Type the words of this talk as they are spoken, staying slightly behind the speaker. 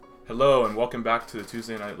Hello and welcome back to the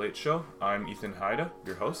Tuesday Night Late Show. I'm Ethan Haida,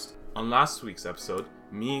 your host. On last week's episode,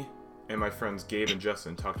 me and my friends Gabe and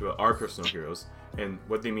Justin talked about our personal heroes and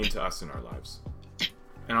what they mean to us in our lives.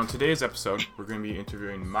 And on today's episode, we're going to be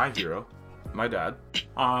interviewing my hero, my dad.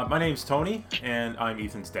 My name's Tony, and I'm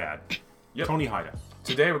Ethan's dad. Yep. Tony Haida.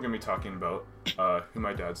 Today we're going to be talking about who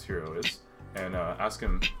my dad's hero is and ask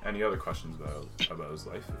him any other questions about his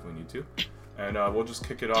life if we need to. And we'll just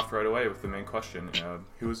kick it off right away with the main question.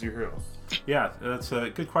 Who is your hero? Yeah, that's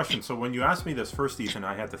a good question. So when you asked me this first, Ethan,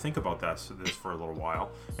 I had to think about this for a little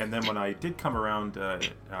while. And then when I did come around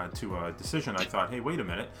to a decision, I thought, hey, wait a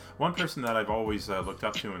minute. One person that I've always looked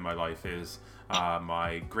up to in my life is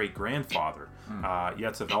my great-grandfather,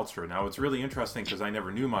 Jetze Veldstra. Now, it's really interesting because I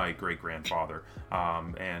never knew my great-grandfather.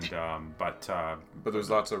 But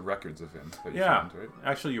there's lots of records of him that you found, right?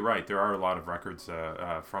 Actually, you're right. There are a lot of records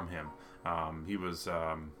from him. He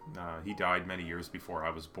died many years before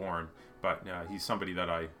I was born, but he's somebody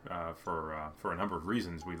that I, for a number of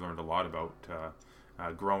reasons, we learned a lot about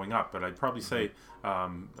growing up. But I'd probably say I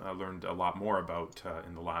learned a lot more about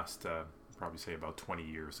in the last, probably say about 20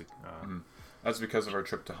 years. That's because of our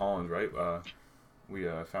trip to Holland, right? We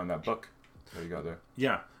found that book that you got there.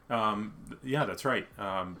 Yeah, that's right.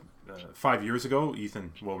 5 years ago,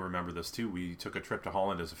 Ethan will remember this too. We took a trip to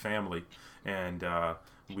Holland as a family, and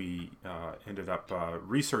we ended up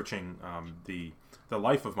researching the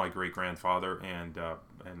life of my great grandfather and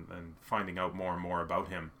finding out more and more about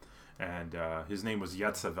him. And his name was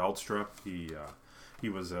Jetze Veldstra. He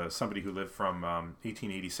was somebody who lived from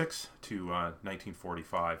 1886 to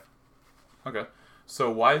 1945. Okay, so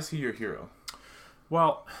why is he your hero?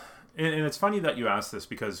 Well, and it's funny that you asked this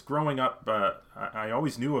because growing up, I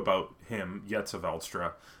always knew about him, Jetze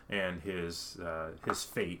Veldstra, and his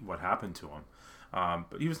fate, what happened to him.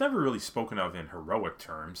 But he was never really spoken of in heroic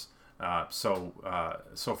terms. So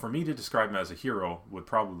for me to describe him as a hero would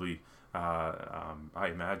probably, I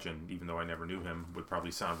imagine, even though I never knew him, would probably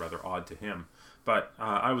sound rather odd to him. But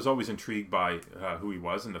I was always intrigued by who he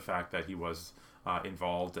was and the fact that he was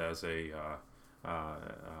involved as a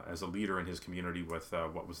leader in his community with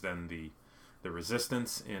what was then the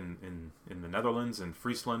resistance in the Netherlands, in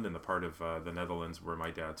Friesland, in the part of the Netherlands where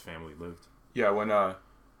my dad's family lived. Yeah, when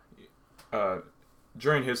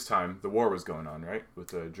during his time, the war was going on, right,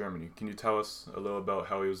 with Germany. Can you tell us a little about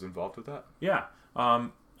how he was involved with that? Yeah.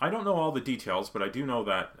 I don't know all the details, but I do know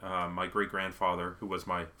that my great-grandfather, who was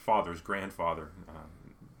my father's grandfather,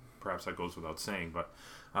 perhaps that goes without saying, but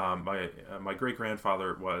my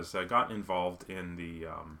great-grandfather was got involved in the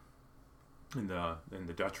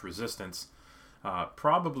Dutch resistance,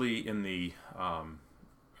 probably in the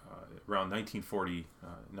around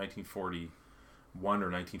 1941 or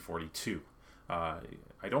 1942. I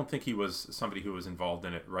don't think he was somebody who was involved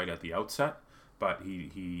in it right at the outset, but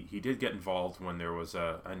he did get involved when there was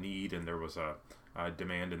a need and there was a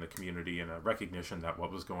demand in the community and a recognition that what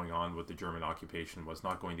was going on with the German occupation was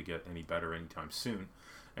not going to get any better anytime soon,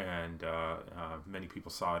 and many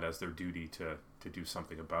people saw it as their duty to do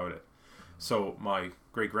something about it. So my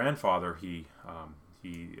great-grandfather, he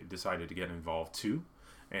decided to get involved too,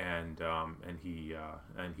 and he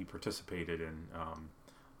participated in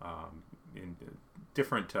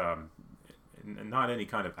different, not any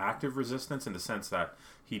kind of active resistance in the sense that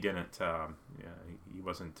he didn't, he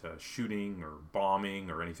wasn't shooting or bombing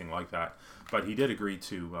or anything like that, but he did agree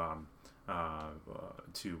to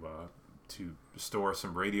store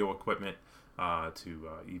some radio equipment, to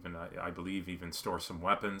even I believe even store some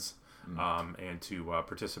weapons, and to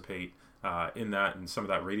participate in that. And some of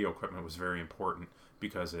that radio equipment was very important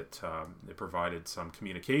because it provided some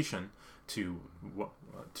communication to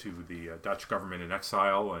the Dutch government in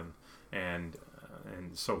exile, and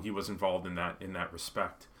so he was involved in that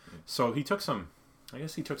respect. So he took some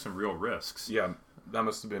real risks. Yeah, that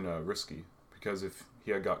must have been risky, because if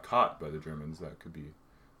he had got caught by the Germans, that could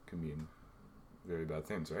mean very bad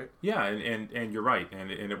things, right? Yeah, and you're right, and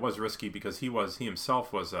it was risky because he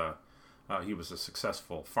himself was a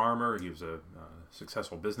successful farmer. He was a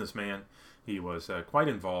successful businessman. He was quite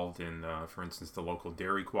involved in, for instance, the local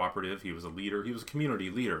dairy cooperative. He was a leader. He was a community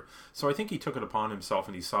leader. So I think he took it upon himself,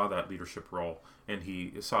 and he saw that leadership role, and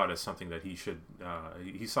he saw it as something that he should.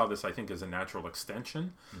 He saw this, I think, as a natural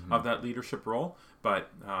extension of that leadership role. But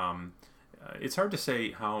it's hard to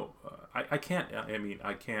say how. I can't.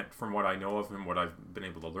 From what I know of him, what I've been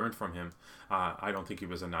able to learn from him, I don't think he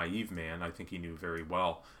was a naive man. I think he knew very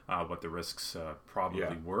well what the risks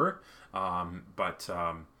probably were. But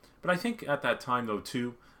I think at that time, though,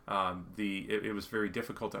 too, it was very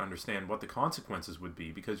difficult to understand what the consequences would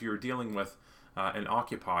be, because you're dealing with an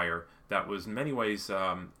occupier that was in many ways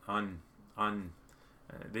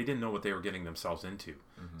they didn't know what they were getting themselves into.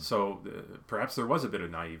 So perhaps there was a bit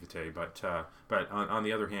of naivete, but on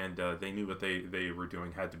the other hand, they knew what they were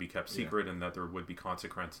doing had to be kept secret, and that there would be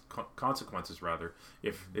consequences rather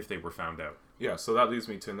if they were found out. Yeah, so that leads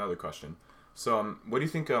me to another question. So what do you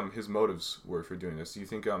think his motives were for doing this? Do you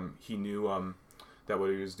think he knew that what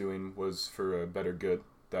he was doing was for a better good,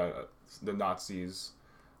 that the Nazis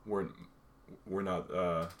were not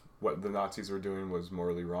what the Nazis were doing was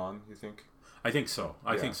morally wrong, you think? I think so.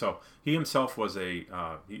 I think so. He himself was a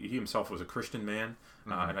Christian man,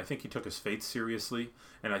 and I think he took his faith seriously.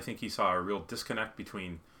 And I think he saw a real disconnect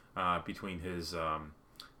between his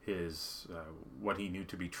what he knew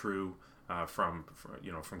to be true from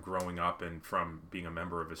growing up and from being a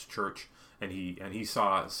member of his church. And he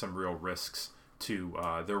saw some real risks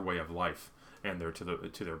to their way of life and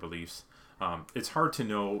to their beliefs. It's hard to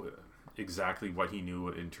know exactly what he knew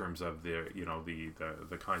in terms of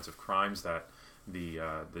the kinds of crimes that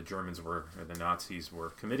the Germans or the Nazis were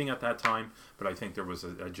committing at that time, but I think there was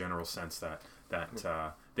a general sense that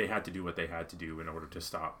they had to do what they had to do in order to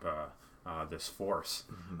stop this force.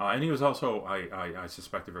 And he was also, I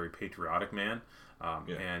suspect, a very patriotic man,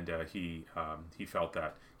 and he felt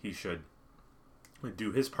that he should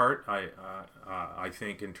do his part. I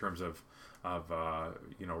think in terms of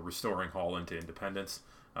restoring Holland to independence.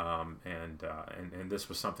 And this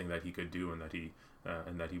was something that he could do, and that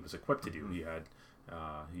he was equipped to do. He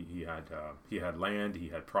had land, he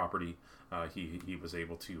had property. He was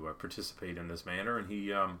able to participate in this manner, and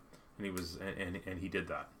he did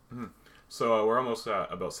that. So we're almost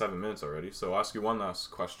at about 7 minutes already. So I'll ask you one last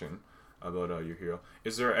question about your hero.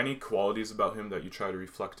 Is there any qualities about him that you try to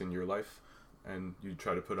reflect in your life, and you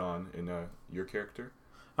try to put on in your character?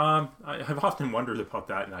 I've often wondered about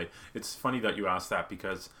that, and it's funny that you asked that,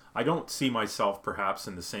 because I don't see myself perhaps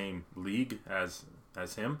in the same league as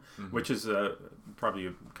him, which is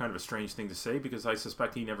probably kind of a strange thing to say, because I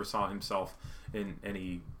suspect he never saw himself in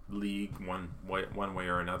any league one way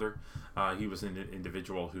or another. He was an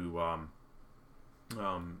individual who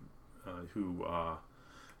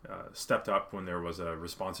stepped up when there was a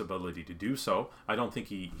responsibility to do so. I don't think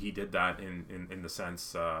he did that in the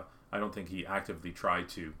sense. I don't think he actively tried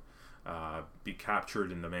to be captured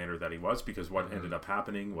in the manner that he was, because what ended up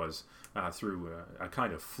happening was through a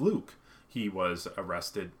kind of fluke, he was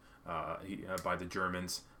arrested by the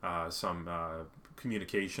Germans. Some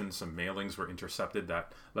communications, some mailings were intercepted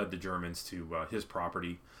that led the Germans to his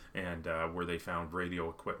property, and where they found radio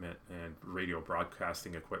equipment and radio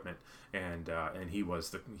broadcasting equipment, and he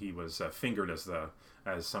was fingered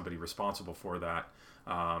as somebody responsible for that.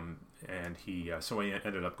 And he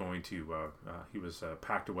ended up going to he was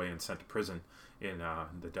packed away and sent to prison in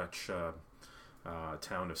the Dutch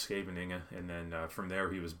town of Scheveningen, and then from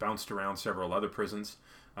there he was bounced around several other prisons.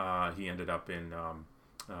 He ended up in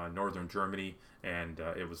northern Germany, and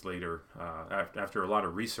it was later, after a lot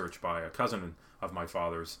of research by a cousin of my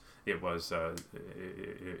father's, it was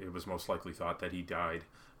most likely thought that he died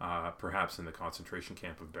perhaps in the concentration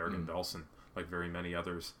camp of Bergen-Belsen, like very many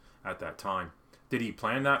others at that time. Did he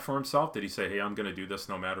plan that for himself? Did he say, hey, I'm going to do this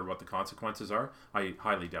no matter what the consequences are? I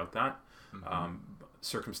highly doubt that.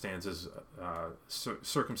 Circumstances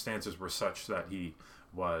were such that he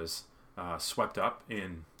was swept up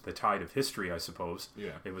in the tide of history, I suppose.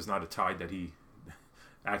 Yeah. It was not a tide that he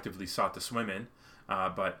actively sought to swim in,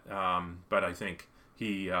 but I think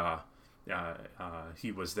he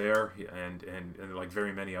was there, and like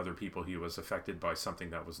very many other people, he was affected by something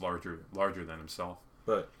that was larger than himself.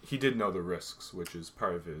 But he did know the risks, which is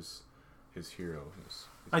part of his hero.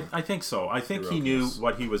 I think so. I think he knew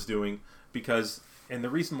what he was doing, because, and the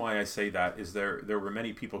reason why I say that is there were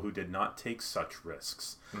many people who did not take such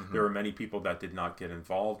risks. There were many people that did not get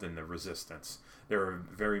involved in the resistance. There were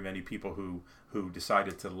very many people who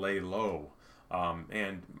decided to lay low.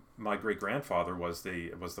 And my great grandfather was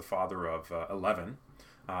the father of 11.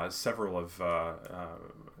 Several of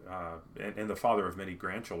and the father of many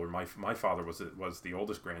grandchildren. My father was the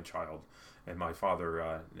oldest grandchild, and my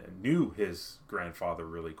father knew his grandfather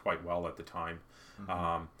really quite well at the time.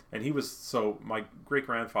 And my great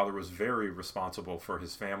grandfather was very responsible for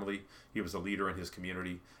his family. He was a leader in his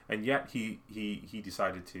community, and yet he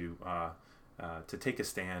decided to take a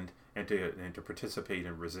stand and to participate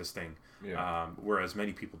in resisting, whereas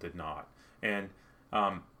many people did not.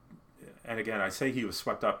 And again, I say he was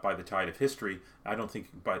swept up by the tide of history. I don't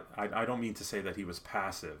mean to say that he was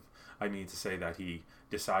passive. I mean to say that he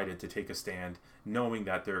decided to take a stand, knowing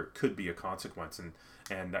that there could be a consequence,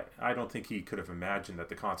 and I don't think he could have imagined that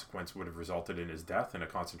the consequence would have resulted in his death in a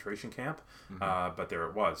concentration camp. But there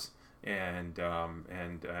it was, and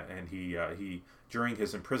he during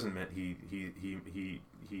his imprisonment he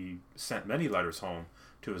sent many letters home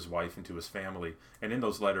to his wife and to his family, and in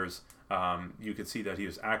those letters you could see that he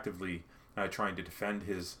was actively trying to defend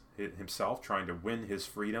himself, trying to win his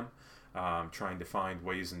freedom, trying to find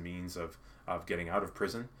ways and means of getting out of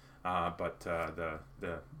prison, but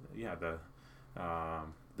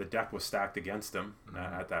the deck was stacked against him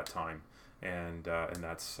at that time, and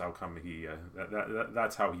that's how come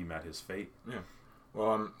that's how he met his fate. Yeah.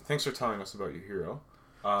 Well, thanks for telling us about your hero.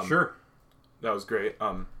 Sure. That was great.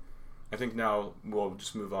 I think now we'll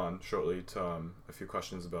just move on shortly to a few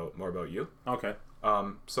questions more about you. Okay.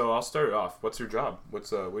 So I'll start it off. What's your job? What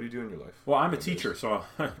do you do in your life? Well, I'm a teacher, so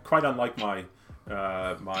quite unlike my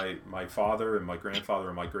father and my grandfather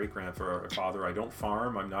and my great grandfather, I don't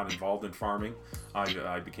farm. I'm not involved in farming.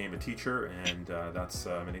 I became a teacher, and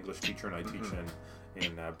I'm an English teacher, and I teach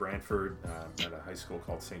in Brantford at a high school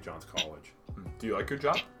called St. John's College. Do you like your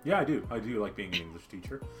job? Yeah, I do. I do like being an English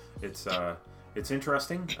teacher. It's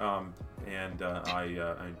interesting, and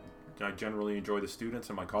I generally enjoy the students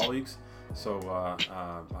and my colleagues, so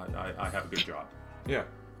I have a good job. Yeah.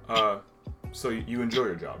 So you enjoy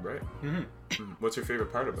your job, right? Mm-hmm. What's your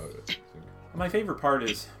favorite part about it? My favorite part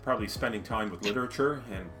is probably spending time with literature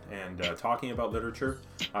and talking about literature.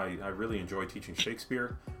 I really enjoy teaching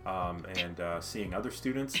Shakespeare and seeing other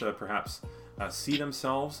students perhaps see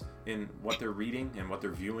themselves in what they're reading and what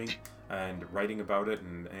they're viewing and writing about it,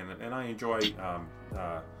 and I enjoy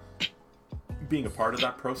being a part of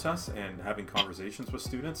that process and having conversations with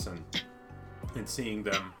students and seeing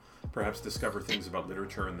them perhaps discover things about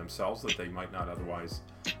literature in themselves that they might not otherwise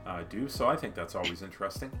do. So I think that's always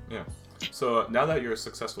interesting. Yeah. So now that you're a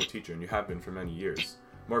successful teacher, and you have been for many years,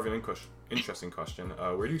 more of an interesting question,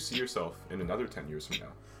 where do you see yourself in another 10 years from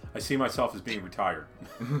now? I see myself as being retired.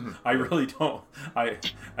 I really don't.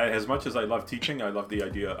 As much as I love teaching, I love the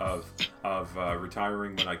idea of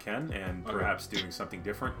retiring when I can and perhaps doing something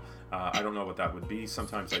different. I don't know what that would be.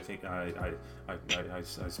 Sometimes I think I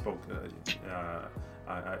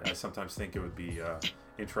sometimes think it would be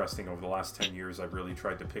interesting. Over the last 10 years, I've really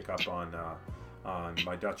tried to pick up on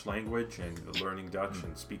my Dutch language and learning Dutch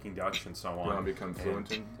and speaking Dutch and so on. You want to become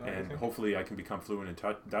fluent in that? And hopefully I can become fluent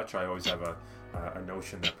in Dutch. I always have a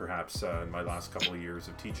notion that perhaps in my last couple of years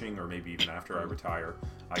of teaching, or maybe even after I retire,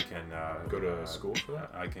 I can go to school for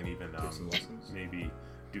that. I can even some lessons? Maybe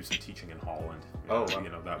do some teaching in Holland. Wow.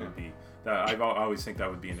 That would be that. I always think that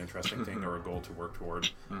would be an interesting thing or a goal to work toward.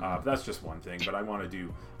 But that's just one thing. But I want to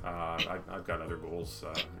do. I've got other goals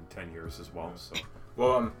in 10 years as well. So.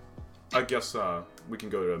 Well, I guess we can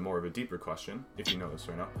go to more of a deeper question, if you know this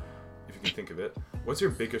right now, if you can think of it. What's your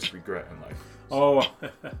biggest regret in life? Oh,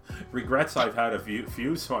 regrets, I've had a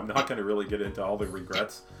few, so I'm not going to really get into all the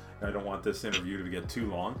regrets. I don't want this interview to get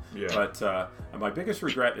too long. Yeah. But my biggest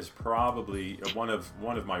regret is probably one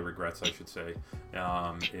of my regrets, I should say,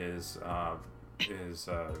 is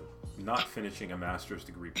not finishing a master's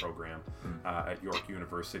degree program at York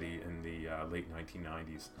University in the late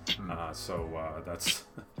 1990s. That's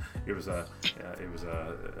it was a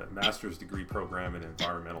master's degree program in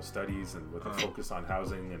environmental studies and with a focus on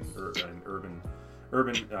housing and urban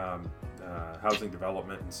housing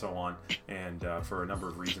development and so on. And for a number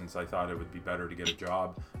of reasons, I thought it would be better to get a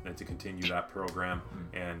job than to continue that program.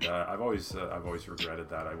 And I've always regretted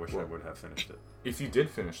that. I wish I would have finished it. If you did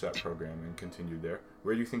finish that program and continued there,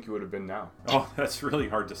 where do you think you would have been now? Oh, that's really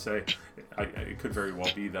hard to say. It could very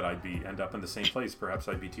well be that I'd end up in the same place. Perhaps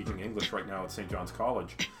I'd be teaching English right now at St. John's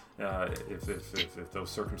College, if those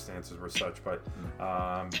circumstances were such. But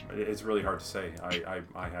it's really hard to say.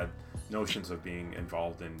 I had notions of being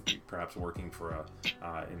involved in perhaps working for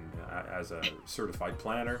as a certified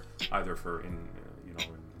planner, either in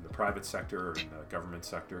the private sector or in the government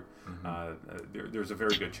sector. There's a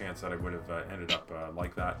very good chance that I would have ended up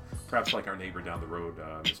like that. Perhaps like our neighbor down the road,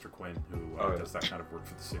 Mr. Quinn, who does that kind of work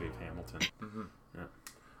for the city of Hamilton. Yeah.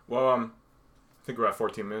 Well, I think we're at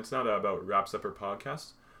 14 minutes now. That about wraps up our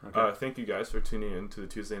podcast. Okay. Thank you guys for tuning in to the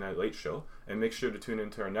Tuesday Night Late Show, and make sure to tune in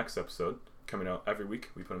to our next episode coming out every week.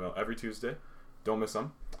 We put them out every Tuesday. Don't miss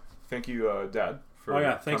them. Thank you, Dad, for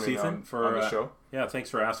thanks, coming Ethan, on the show. Yeah, thanks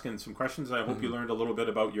for asking some questions. I hope you learned a little bit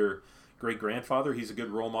about your great-grandfather. He's a good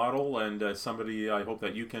role model, and somebody I hope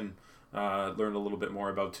that you can learn a little bit more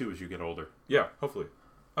about, too, as you get older. Yeah, hopefully.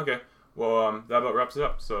 Okay, well, that about wraps it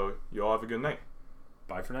up, so you all have a good night.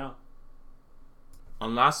 Bye for now.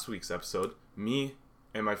 On last week's episode, me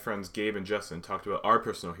and my friends Gabe and Justin talked about our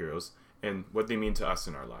personal heroes and what they mean to us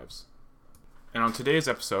in our lives. And on today's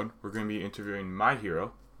episode, we're going to be interviewing my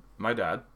hero, my dad,